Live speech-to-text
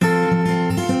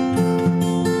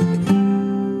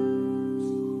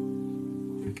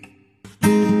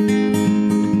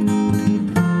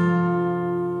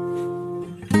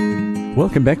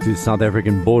Welcome back to South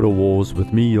African Border Wars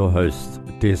with me, your host,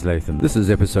 Des Latham. This is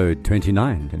episode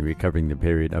 29, and we're covering the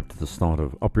period up to the start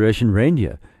of Operation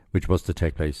Reindeer, which was to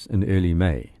take place in early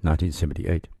May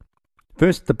 1978.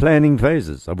 First, the planning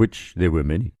phases, of which there were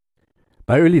many.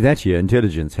 By early that year,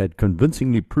 intelligence had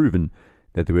convincingly proven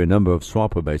that there were a number of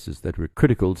SWAPO bases that were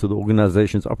critical to the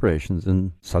organization's operations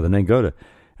in southern Angola,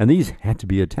 and these had to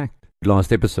be attacked.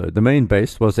 Last episode, the main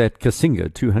base was at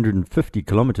Kasinga, 250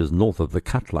 kilometers north of the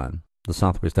cut line, the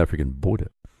Southwest African border.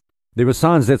 There were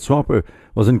signs that SWAPO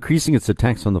was increasing its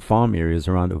attacks on the farm areas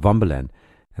around Ovambaland,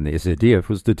 and the SADF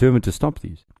was determined to stop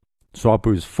these.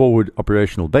 SWAPO's forward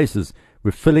operational bases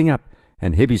were filling up,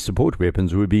 and heavy support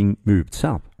weapons were being moved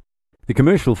south. The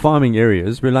commercial farming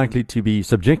areas were likely to be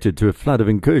subjected to a flood of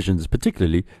incursions,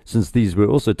 particularly since these were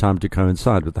also timed to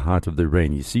coincide with the height of the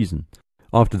rainy season.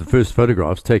 After the first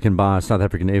photographs taken by South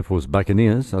African Air Force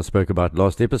buccaneers I spoke about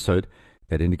last episode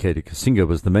that indicated Kasinga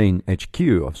was the main HQ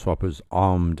of SWAPO's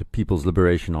Armed People's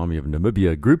Liberation Army of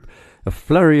Namibia group, a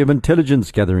flurry of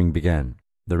intelligence gathering began.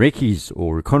 The Rekkies,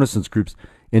 or reconnaissance groups,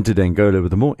 entered Angola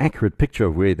with a more accurate picture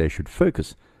of where they should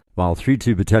focus, while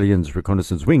 3-2 Battalion's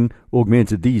reconnaissance wing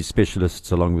augmented these specialists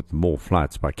along with more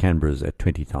flights by Canberras at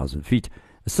 20,000 feet,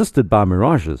 assisted by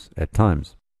Mirages at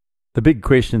times. The big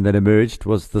question that emerged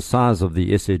was the size of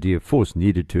the SADF force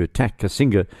needed to attack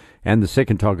Kasinga and the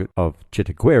second target of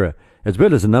Chitaquera, as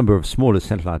well as a number of smaller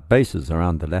satellite bases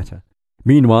around the latter.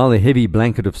 Meanwhile, a heavy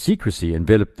blanket of secrecy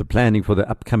enveloped the planning for the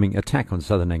upcoming attack on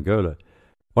southern Angola.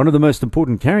 One of the most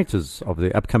important characters of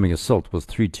the upcoming assault was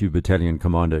 3-2 Battalion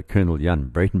Commander Colonel Jan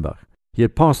Breitenbach. He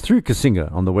had passed through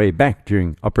Kasinga on the way back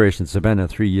during Operation Savannah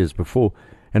 3 years before,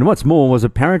 and what's more was a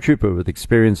paratrooper with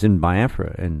experience in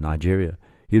Biafra in Nigeria.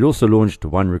 He had also launched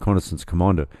one reconnaissance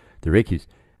commando, the Rekkies,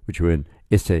 which were an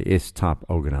SAS-type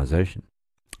organization.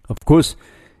 Of course,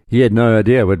 he had no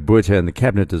idea what Botha and the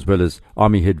cabinet, as well as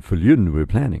Army Head Viljoen, were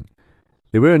planning.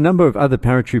 There were a number of other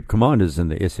paratroop commanders in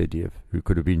the SADF who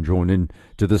could have been drawn in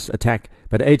to this attack,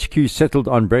 but HQ settled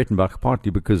on Breitenbach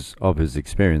partly because of his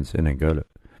experience in Angola.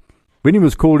 When he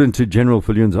was called into General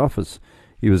Viljoen's office,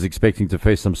 he was expecting to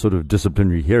face some sort of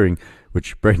disciplinary hearing,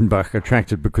 which Breitenbach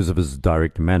attracted because of his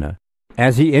direct manner.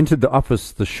 As he entered the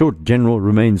office, the short general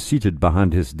remained seated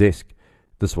behind his desk.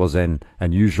 This was an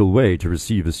unusual way to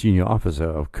receive a senior officer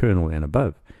of colonel and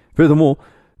above. Furthermore,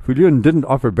 Viljoen didn't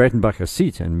offer Breitenbach a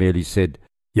seat and merely said,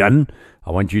 "Jan,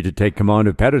 I want you to take command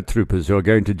of paratroopers who are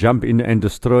going to jump in and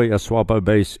destroy a SWAPO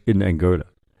base in Angola."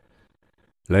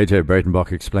 Later,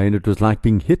 Breitenbach explained it was like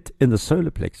being hit in the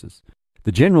solar plexus.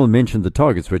 The general mentioned the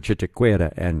targets were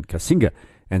Chitaquera and Kasinga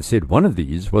and said one of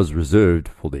these was reserved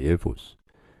for the Air Force.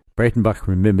 Breitenbach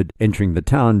remembered entering the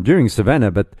town during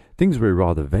Savannah, but things were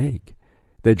rather vague.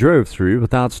 They drove through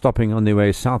without stopping on their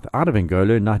way south out of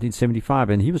Angola in 1975,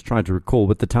 and he was trying to recall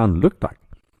what the town looked like.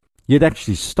 He had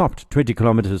actually stopped 20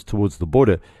 kilometers towards the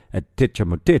border at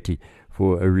Techamoteti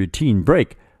for a routine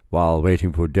break while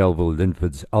waiting for Delville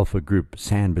Linford's Alpha Group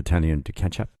Sand Battalion to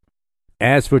catch up.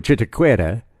 As for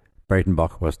Chitaquera,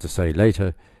 Breitenbach was to say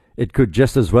later, it could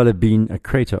just as well have been a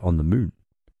crater on the moon.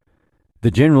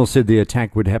 The general said the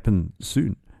attack would happen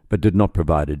soon, but did not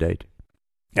provide a date.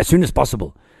 "As soon as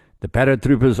possible. The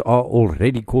paratroopers are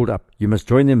already called up. You must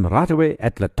join them right away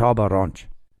at Letaba Ranch,"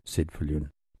 said Viljoen.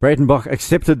 Breitenbach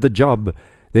accepted the job,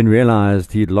 then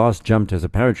realized he had last jumped as a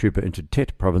paratrooper into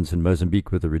Tet province in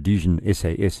Mozambique with the Rhodesian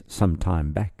SAS some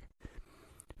time back.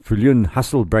 Viljoen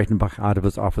hustled Breitenbach out of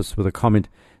his office with a comment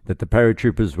that the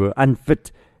paratroopers were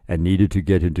unfit and needed to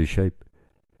get into shape.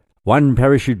 One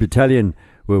parachute battalion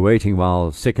were waiting, while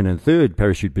 2nd and 3rd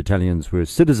parachute battalions were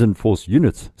citizen force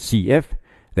units, CF.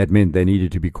 That meant they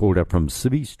needed to be called up from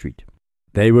Civvy Street.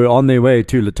 They were on their way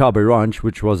to Letaba Ranch,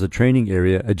 which was a training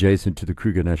area adjacent to the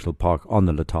Kruger National Park on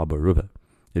the Letaba River.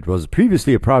 It was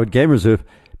previously a private game reserve,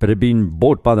 but had been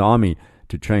bought by the army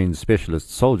to train specialist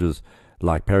soldiers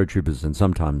like paratroopers and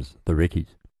sometimes the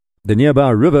Rekkies. The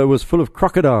nearby river was full of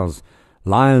crocodiles.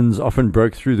 Lions often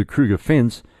broke through the Kruger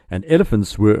fence, and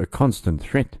elephants were a constant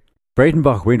threat.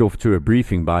 Breitenbach went off to a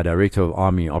briefing by Director of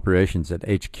Army Operations at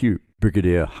HQ,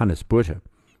 Brigadier Hannes Botha.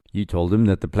 He told him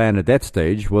that the plan at that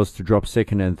stage was to drop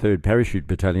 2nd and 3rd parachute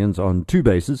battalions on 2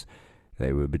 bases.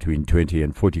 They were between 20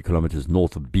 and 40 kilometers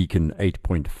north of Beacon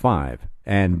 8.5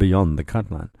 and beyond the cut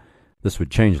line. This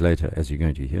would change later, as you're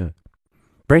going to hear.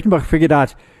 Breitenbach figured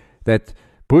out that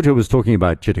Botha was talking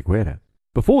about Chitaquera.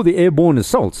 Before the airborne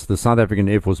assaults, the South African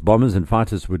Air Force bombers and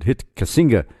fighters would hit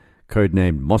Kasinga,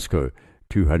 codenamed Moscow,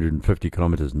 250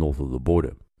 kilometers north of the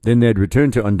border. Then they'd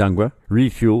return to Ondangwa,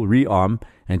 refuel, rearm,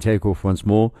 and take off once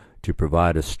more to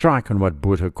provide a strike on what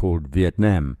Botha called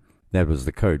Vietnam. That was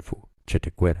the code for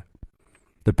Chitaquera.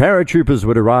 The paratroopers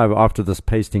would arrive after this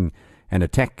pasting and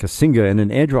attack Kasinga in an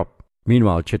airdrop.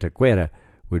 Meanwhile, Chitaquera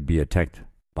would be attacked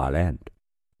by land.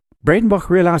 Breitenbach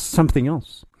realized something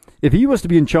else. If he was to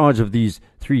be in charge of these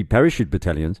 3 parachute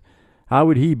battalions, how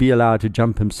would he be allowed to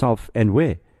jump himself and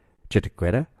where?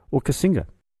 Chitaquera or Kasinga?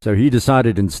 So he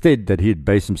decided instead that he'd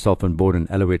base himself on board an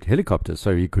Alouette helicopter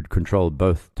so he could control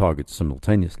both targets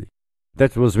simultaneously.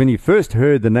 That was when he first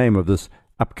heard the name of this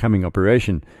upcoming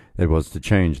operation that was to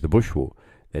change the bush war.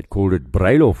 They'd called it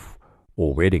Bruiloft,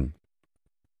 or wedding.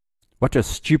 What a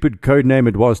stupid code name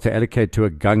it was to allocate to a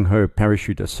gung-ho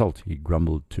parachute assault, he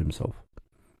grumbled to himself.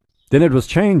 Then it was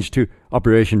changed to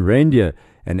Operation Reindeer,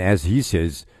 and as he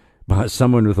says, by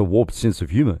someone with a warped sense of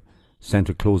humor,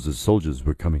 Santa Claus's soldiers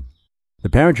were coming. The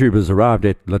paratroopers arrived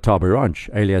at Letaba Ranch,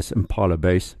 alias Impala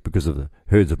Base, because of the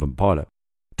herds of impala.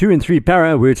 2 and 3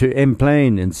 para were to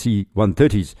M-plane and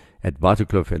C-130s at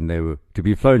Waterkloof, and they were to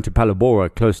be flown to Palabora,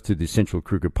 close to the Central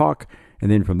Kruger Park, and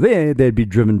then from there they'd be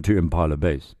driven to Impala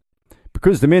Base.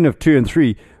 Because the men of 2 and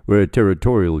 3 were a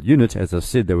territorial unit, as I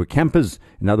said, they were campers.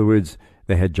 In other words,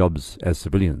 they had jobs as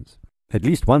civilians. At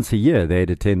least once a year they'd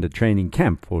attend a training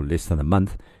camp for less than a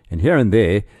month, and here and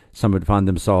there some would find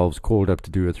themselves called up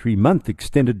to do a 3-month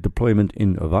extended deployment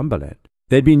in Ovambaland.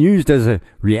 They'd been used as a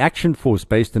reaction force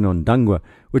based in Ondangwa,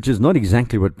 which is not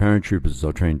exactly what paratroopers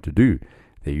are trained to do.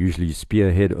 They usually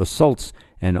spearhead assaults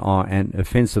and are an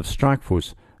offensive strike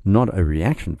force, not a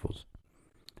reaction force.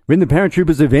 When the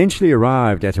paratroopers eventually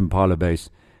arrived at Impala Base,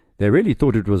 they really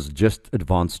thought it was just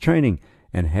advanced training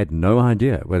and had no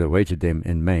idea what awaited them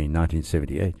in May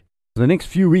 1978. For the next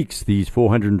few weeks, these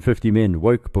 450 men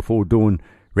woke before dawn,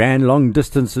 ran long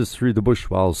distances through the bush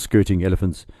while skirting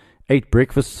elephants, ate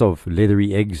breakfasts of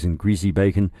leathery eggs and greasy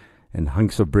bacon, and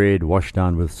hunks of bread washed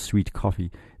down with sweet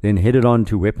coffee, then headed on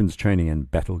to weapons training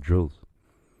and battle drills.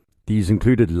 These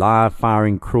included live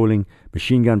firing, crawling,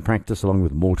 machine gun practice along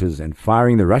with mortars, and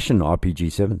firing the Russian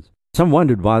RPG-7s. Some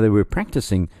wondered why they were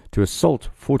practicing to assault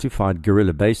fortified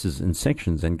guerrilla bases in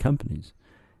sections and companies.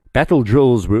 Battle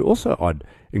drills were also odd,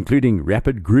 including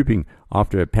rapid grouping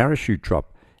after a parachute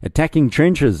drop, attacking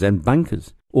trenches and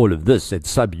bunkers, all of this at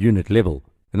sub-unit level,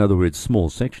 in other words, small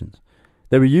sections.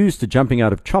 They were used to jumping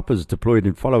out of choppers deployed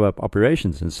in follow-up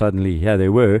operations, and suddenly here they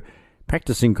were,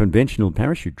 practicing conventional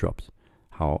parachute drops.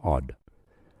 How odd.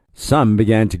 Some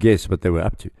began to guess what they were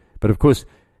up to, but of course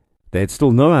they had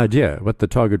still no idea what the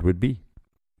target would be.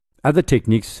 Other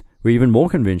techniques were even more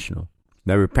conventional.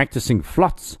 They were practicing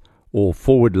flots, or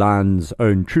forward lines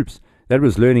own troops. That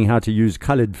was learning how to use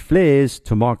colored flares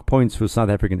to mark points for South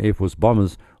African Air Force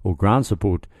bombers or ground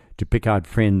support to pick out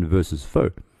friend versus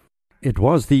foe. It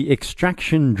was the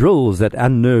extraction drills that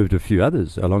unnerved a few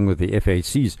others, along with the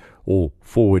FACs, or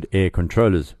forward air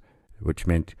controllers, which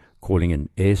meant calling in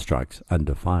airstrikes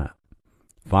under fire.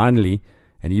 Finally,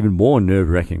 and even more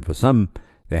nerve-wracking for some,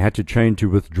 they had to train to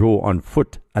withdraw on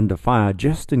foot under fire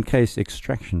just in case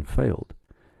extraction failed.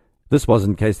 This was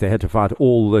in case they had to fight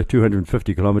all the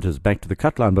 250 kilometers back to the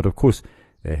cut line, but of course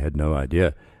they had no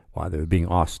idea why they were being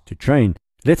asked to train,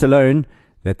 let alone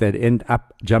that they'd end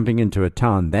up jumping into a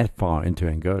town that far into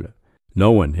Angola.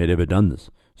 No one had ever done this,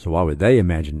 so why would they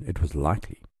imagine it was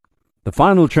likely? The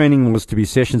final training was to be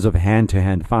sessions of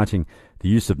hand-to-hand fighting, the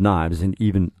use of knives, and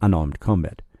even unarmed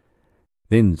combat.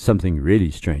 Then something really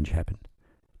strange happened.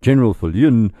 General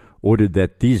Viljoen ordered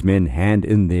that these men hand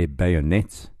in their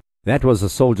bayonets. That was a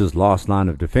soldier's last line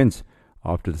of defense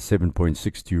after the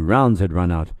 7.62 rounds had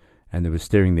run out and they were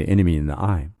staring the enemy in the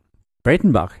eye.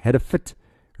 Breitenbach had a fit,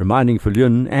 reminding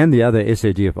Viljoen and the other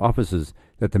SADF officers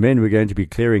that the men were going to be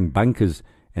clearing bunkers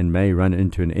and may run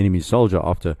into an enemy soldier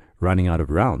after running out of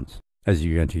rounds. As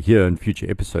you're going to hear in future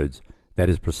episodes, that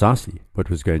is precisely what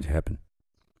was going to happen.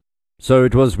 So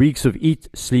it was weeks of eat,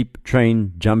 sleep,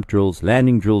 train, jump drills,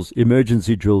 landing drills,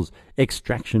 emergency drills,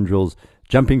 extraction drills,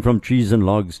 jumping from trees and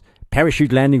logs,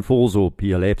 parachute landing falls or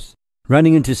PLFs,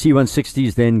 running into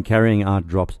C-160s, then carrying out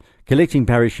drops, collecting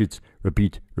parachutes,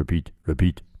 repeat, repeat,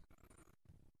 repeat.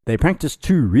 They practiced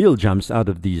 2 real jumps out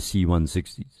of these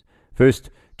C-160s. First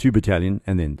 2 battalion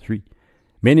and then 3.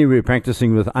 Many were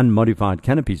practicing with unmodified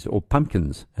canopies, or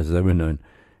pumpkins as they were known.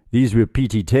 These were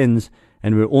PT-10s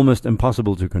and were almost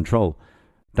impossible to control,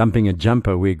 dumping a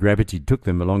jumper where gravity took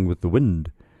them along with the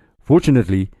wind.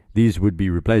 Fortunately, these would be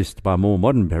replaced by more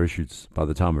modern parachutes by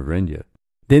the time of Reindeer.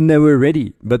 Then they were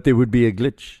ready, but there would be a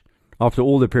glitch. After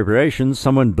all the preparations,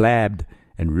 someone blabbed,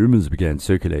 and rumors began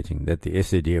circulating that the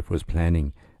SADF was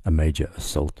planning a major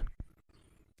assault.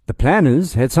 The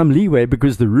planners had some leeway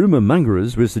because the rumor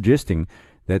mongers were suggesting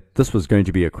that this was going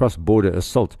to be a cross-border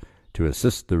assault to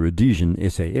assist the Rhodesian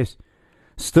SAS.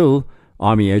 Still,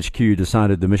 Army HQ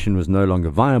decided the mission was no longer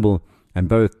viable and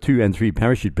both 2 and 3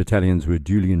 parachute battalions were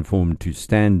duly informed to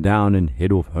stand down and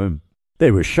head off home.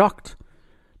 They were shocked,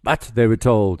 but they were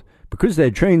told because they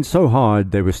had trained so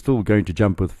hard they were still going to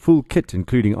jump with full kit,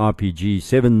 including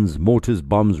RPG-7s, mortars,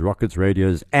 bombs, rockets,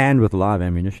 radios, and with live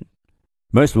ammunition.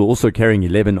 Most were also carrying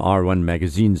 11 R1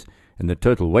 magazines, and the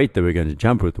total weight they were going to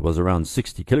jump with was around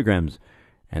 60 kilograms,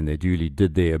 and they duly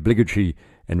did their obligatory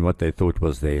and what they thought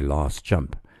was their last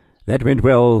jump. That went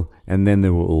well, and then they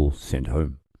were all sent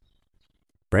home.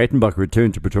 Breitenbach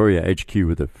returned to Pretoria HQ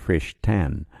with a fresh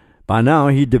tan. By now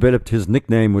he developed his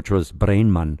nickname, which was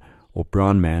Breinman, or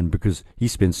Brown Man, because he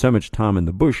spent so much time in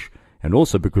the bush, and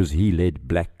also because he led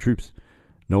black troops.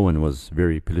 No one was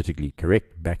very politically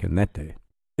correct back in that day.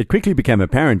 It quickly became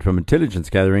apparent from intelligence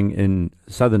gathering in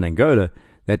southern Angola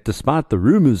that despite the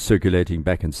rumors circulating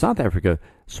back in South Africa,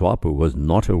 SWAPO was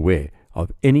not aware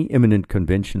of any imminent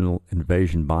conventional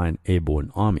invasion by an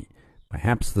airborne army.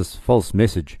 Perhaps this false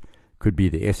message could be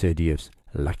the SADF's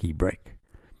lucky break.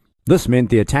 This meant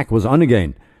the attack was on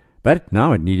again, but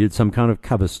now it needed some kind of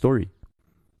cover story.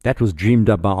 That was dreamed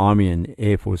up by Army and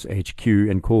Air Force HQ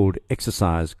and called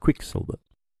Exercise Quicksilver.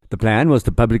 The plan was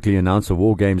to publicly announce a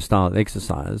war game style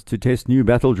exercise to test new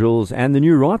battle drills and the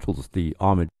new rifles, the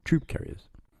armored troop carriers.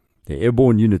 The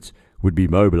airborne units would be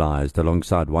mobilized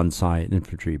alongside one Sai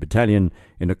infantry battalion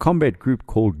in a combat group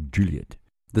called Juliet.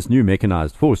 This new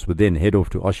mechanized force would then head off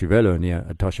to Oshivelo near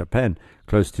Atoshapan,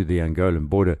 close to the Angolan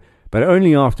border, but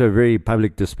only after a very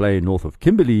public display north of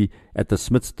Kimberley at the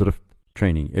Smitsdrift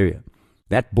training area.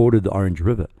 That bordered the Orange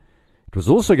River. It was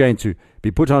also going to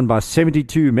be put on by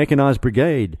 72 Mechanized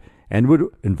Brigade and would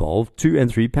involve 2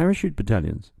 and 3 parachute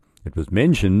battalions. It was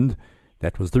mentioned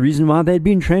that was the reason why they had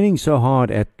been training so hard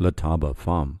at Letaba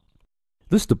Farm.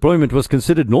 This deployment was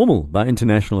considered normal by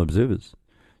international observers.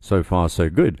 So far so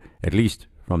good, at least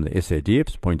from the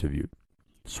SADF's point of view.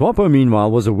 SWAPO, meanwhile,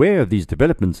 was aware of these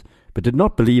developments, but did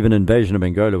not believe an invasion of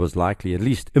Angola was likely, at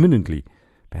least imminently.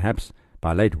 Perhaps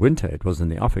by late winter it was in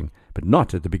the offing, but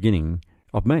not at the beginning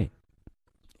of May.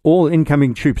 All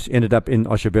incoming troops ended up in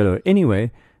Oshivelo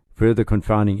anyway, further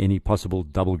confounding any possible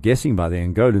double guessing by the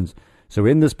Angolans. So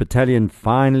when this battalion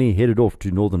finally headed off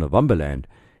to northern Ovambaland,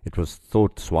 it was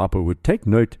thought SWAPO would take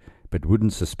note, but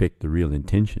wouldn't suspect the real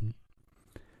intention.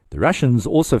 The Russians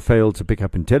also failed to pick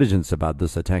up intelligence about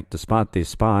this attack, despite their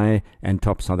spy and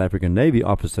top South African Navy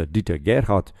officer Dieter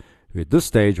Gerhardt, who at this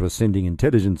stage was sending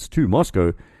intelligence to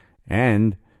Moscow,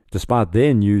 and despite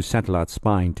their new satellite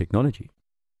spying technology.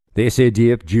 The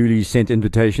SADF duly sent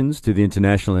invitations to the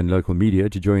international and local media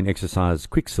to join Exercise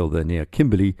Quicksilver near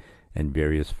Kimberley, and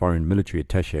various foreign military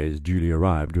attachés duly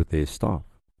arrived with their staff.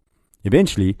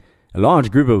 Eventually, a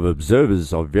large group of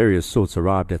observers of various sorts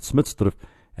arrived at Smitsdrift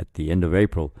at the end of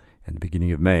April and the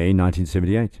beginning of May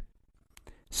 1978.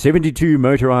 72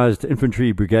 Motorized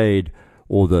Infantry Brigade,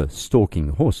 or the Stalking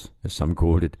Horse, as some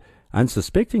called it,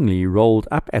 unsuspectingly rolled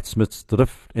up at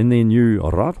Smitsdrift in their new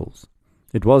rifles.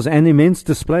 It was an immense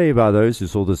display by those who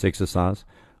saw this exercise,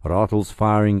 rifles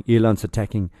firing, earlance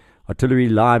attacking, artillery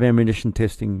live ammunition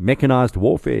testing, mechanized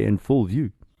warfare in full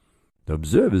view. The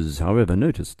observers, however,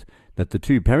 noticed that the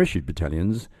 2 parachute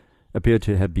battalions appeared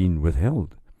to have been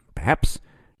withheld. Perhaps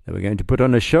they were going to put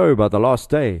on a show by the last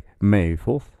day, May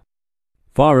 4th.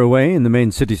 Far away in the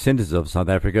main city centres of South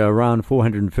Africa, around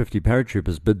 450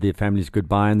 paratroopers bid their families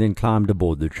goodbye and then climbed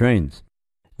aboard the trains.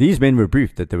 These men were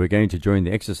briefed that they were going to join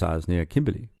the exercise near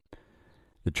Kimberley.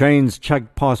 The trains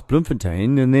chugged past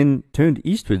Bloemfontein and then turned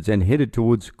eastwards and headed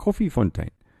towards Koffiefontein.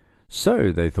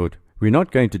 So, they thought, we're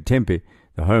not going to Tempe,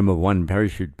 the home of 1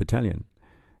 parachute battalion.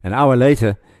 An hour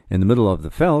later, in the middle of the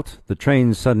veldt, the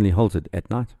trains suddenly halted at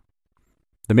night.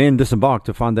 The men disembarked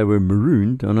to find they were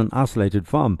marooned on an isolated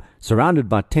farm, surrounded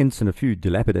by tents and a few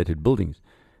dilapidated buildings.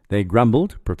 They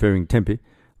grumbled, preferring Tempe.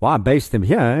 Why base them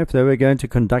here if they were going to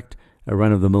conduct a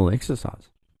run-of-the-mill exercise?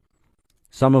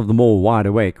 Some of the more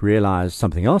wide-awake realized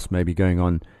something else may be going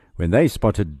on when they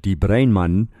spotted Die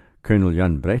Breinman, Colonel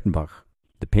Jan Breitenbach.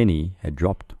 The penny had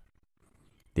dropped.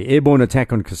 The airborne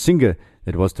attack on Kasinga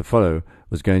that was to follow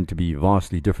was going to be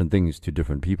vastly different things to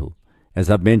different people. As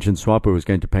I've mentioned, SWAPO was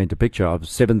going to paint a picture of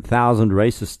 7,000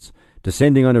 racists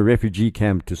descending on a refugee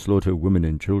camp to slaughter women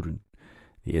and children.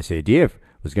 The SADF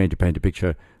was going to paint a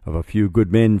picture of a few good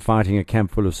men fighting a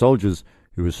camp full of soldiers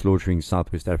who were slaughtering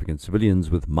Southwest African civilians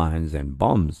with mines and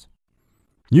bombs.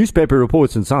 Newspaper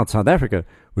reports in South Africa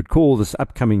would call this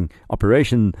upcoming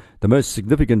operation the most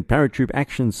significant paratroop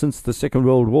action since the Second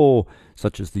World War,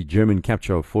 such as the German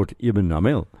capture of Fort Ibn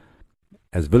Amel.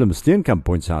 As Willem Steenkamp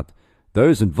points out,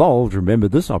 those involved remember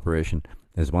this operation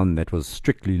as one that was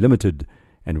strictly limited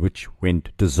and which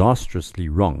went disastrously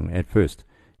wrong at first,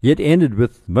 yet ended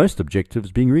with most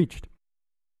objectives being reached.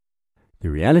 The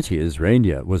reality is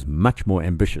Reindeer was much more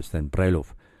ambitious than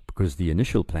Brailoff because the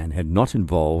initial plan had not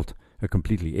involved a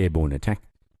completely airborne attack.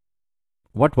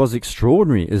 What was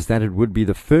extraordinary is that it would be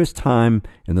the first time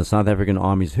in the South African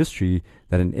Army's history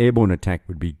that an airborne attack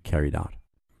would be carried out.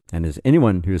 And as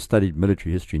anyone who has studied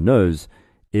military history knows,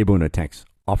 airborne attacks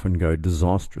often go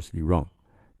disastrously wrong.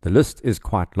 The list is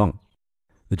quite long.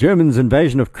 The Germans'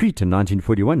 invasion of Crete in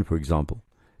 1941, for example.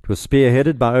 It was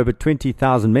spearheaded by over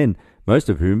 20,000 men, most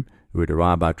of whom would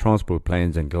arrive by transport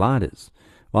planes and gliders.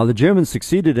 While the Germans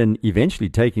succeeded in eventually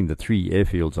taking the 3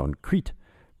 airfields on Crete,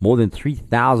 more than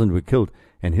 3,000 were killed,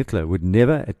 and Hitler would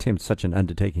never attempt such an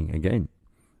undertaking again.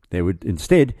 They would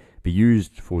instead be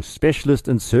used for specialist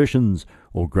insertions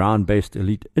or ground-based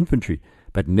elite infantry,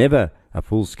 but never a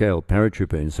full-scale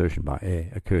paratrooper insertion by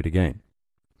air occurred again.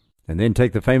 And then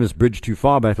take the famous Bridge Too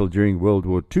Far battle during World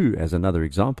War II as another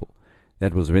example.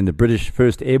 That was when the British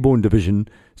 1st Airborne Division,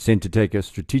 sent to take a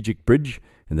strategic bridge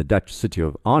in the Dutch city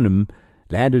of Arnhem,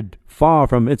 landed far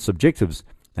from its objectives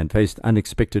and faced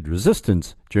unexpected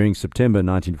resistance during September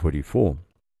 1944.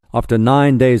 After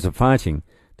 9 days of fighting,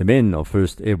 the men of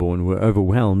 1st Airborne were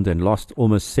overwhelmed and lost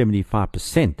almost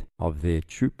 75% of their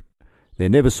troop. They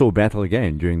never saw battle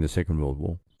again during the Second World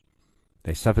War.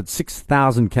 They suffered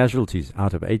 6,000 casualties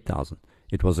out of 8,000.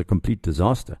 It was a complete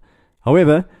disaster.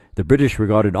 However, the British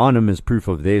regarded Arnhem as proof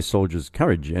of their soldiers'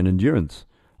 courage and endurance.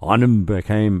 Arnhem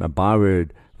became a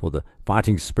byword for the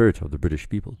fighting spirit of the British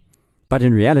people. But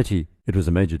in reality, it was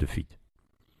a major defeat.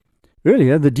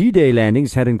 Earlier, the D-Day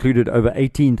landings had included over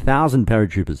 18,000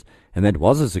 paratroopers, and that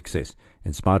was a success,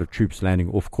 in spite of troops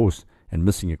landing off course and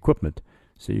missing equipment,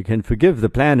 so you can forgive the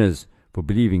planners for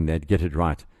believing they'd get it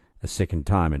right a second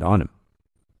time at Arnhem.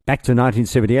 Back to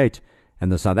 1978,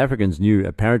 and the South Africans knew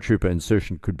a paratrooper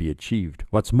insertion could be achieved.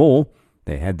 What's more,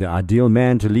 they had the ideal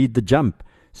man to lead the jump,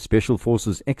 Special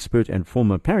Forces expert and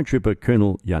former paratrooper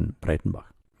Colonel Jan Breitenbach.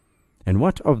 And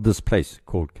what of this place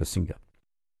called Cassinga?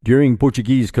 During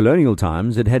Portuguese colonial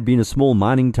times, it had been a small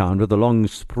mining town with a long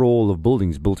sprawl of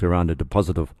buildings built around a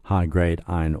deposit of high-grade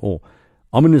iron ore.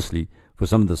 Ominously, for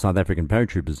some of the South African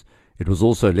paratroopers, it was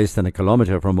also less than a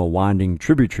kilometre from a winding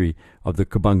tributary of the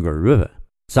Kubanga River.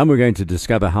 Some were going to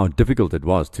discover how difficult it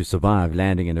was to survive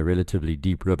landing in a relatively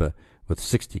deep river with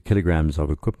 60 kilograms of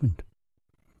equipment.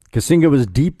 Cassinga was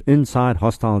deep inside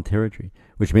hostile territory,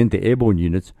 which meant the airborne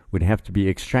units would have to be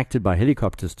extracted by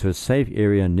helicopters to a safe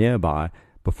area nearby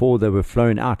before they were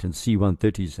flown out in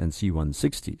C-130s and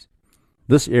C-160s.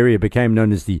 This area became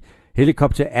known as the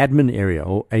Helicopter Admin Area,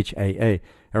 or HAA,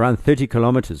 around 30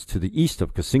 kilometers to the east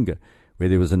of Cassinga, where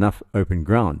there was enough open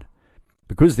ground.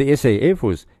 Because the SA Air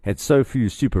Force had so few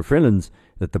Super Frelons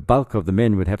that the bulk of the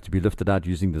men would have to be lifted out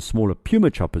using the smaller Puma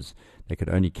choppers, they could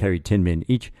only carry 10 men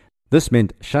each. This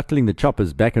meant shuttling the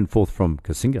choppers back and forth from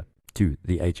Cassinga to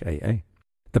the HAA.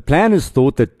 The planners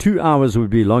thought that 2 hours would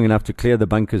be long enough to clear the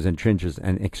bunkers and trenches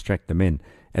and extract the men.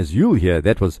 As you'll hear,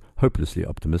 that was hopelessly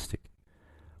optimistic.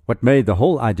 What made the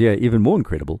whole idea even more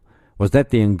incredible was that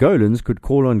the Angolans could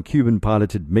call on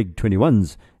Cuban-piloted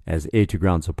MiG-21s as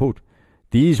air-to-ground support.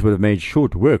 These would have made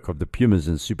short work of the Pumas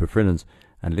and Super Frelons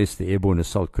unless the airborne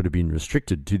assault could have been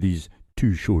restricted to these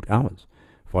 2 short hours,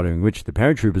 following which the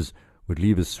paratroopers would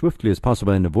leave as swiftly as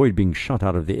possible and avoid being shot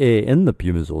out of the air in the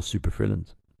Pumas or Super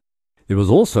Frelons. There was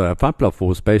also a FAPLA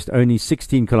force based only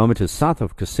 16 kilometers south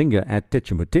of Cassinga at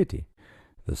Techimotete.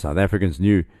 The South Africans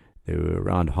knew there were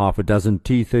around half a dozen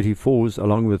T-34s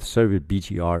along with Soviet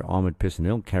BTR armored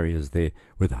personnel carriers there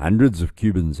with hundreds of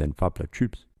Cubans and FAPLA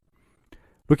troops.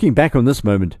 Looking back on this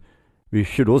moment, we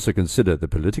should also consider the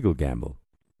political gamble.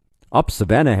 Op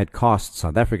Savannah had cast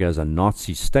South Africa as a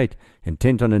Nazi state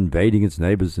intent on invading its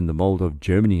neighbors in the mold of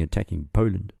Germany attacking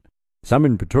Poland. Some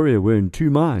in Pretoria were in 2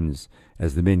 minds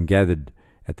as the men gathered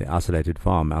at the isolated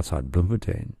farm outside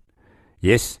Bloemfontein.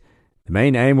 Yes, the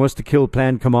main aim was to kill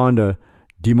planned commander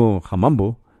Dimo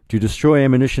Hamambo, to destroy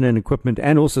ammunition and equipment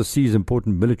and also seize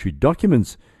important military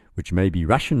documents, which may be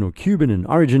Russian or Cuban in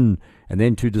origin, and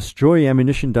then to destroy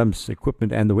ammunition dumps,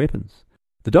 equipment and the weapons.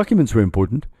 The documents were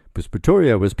important because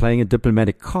Pretoria was playing a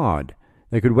diplomatic card.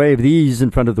 They could wave these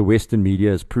in front of the Western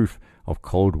media as proof of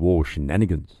Cold War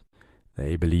shenanigans.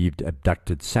 They believed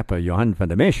abducted sapper Johan van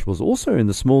der Mesch was also in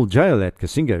the small jail at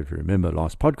Cassinga, if you remember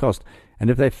last podcast, and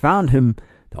if they found him,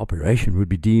 the operation would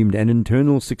be deemed an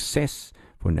internal success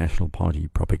for National Party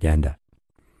propaganda.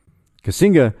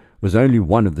 Cassinga was only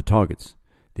one of the targets.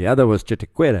 The other was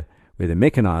Chitequera, where the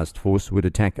mechanized force would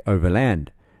attack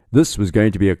overland. This was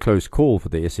going to be a close call for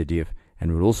the SADF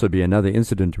and would also be another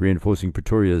incident reinforcing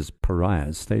Pretoria's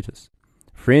pariah status.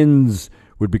 Friends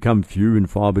would become few and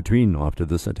far between after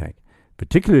this attack,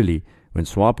 particularly when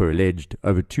SWAPO alleged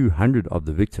over 200 of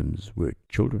the victims were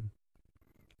children.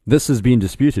 This has been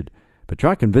disputed, but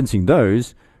try convincing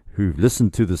those who've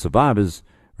listened to the survivors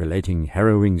relating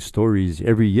harrowing stories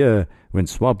every year when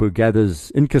SWAPO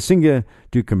gathers in Kasinga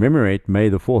to commemorate May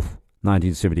the 4th,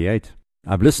 1978.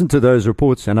 I've listened to those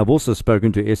reports, and I've also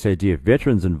spoken to SADF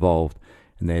veterans involved,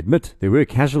 and they admit there were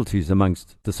casualties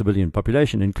amongst the civilian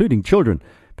population, including children,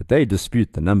 but they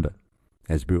dispute the number.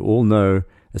 As we all know,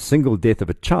 a single death of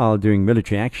a child during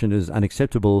military action is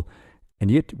unacceptable,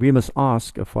 and yet we must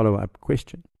ask a follow-up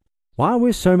question. Why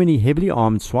were so many heavily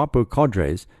armed SWAPO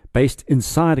cadres based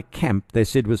inside a camp they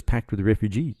said was packed with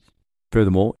refugees?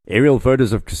 Furthermore, aerial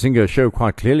photos of Kasinga show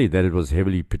quite clearly that it was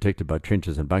heavily protected by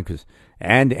trenches and bunkers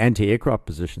and anti-aircraft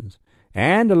positions,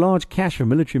 and a large cache of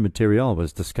military material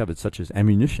was discovered, such as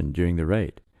ammunition, during the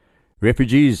raid.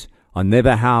 Refugees are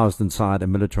never housed inside a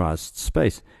militarized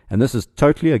space, and this is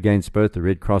totally against both the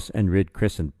Red Cross and Red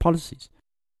Crescent policies.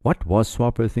 What was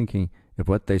SWAPO thinking if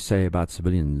what they say about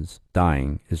civilians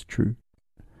dying is true?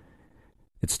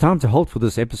 It's time to halt for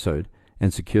this episode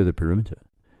and secure the perimeter.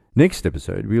 Next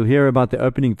episode, we'll hear about the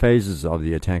opening phases of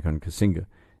the attack on Kasinga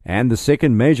and the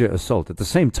second major assault at the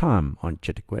same time on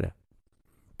Chetikweta.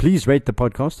 Please rate the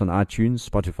podcast on iTunes,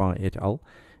 Spotify, et al.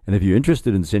 And if you're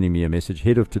interested in sending me a message,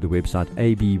 head off to the website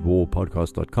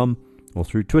abwarpodcast.com or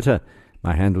through Twitter.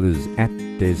 My handle is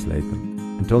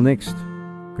 @DesLatham. Until next,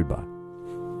 goodbye.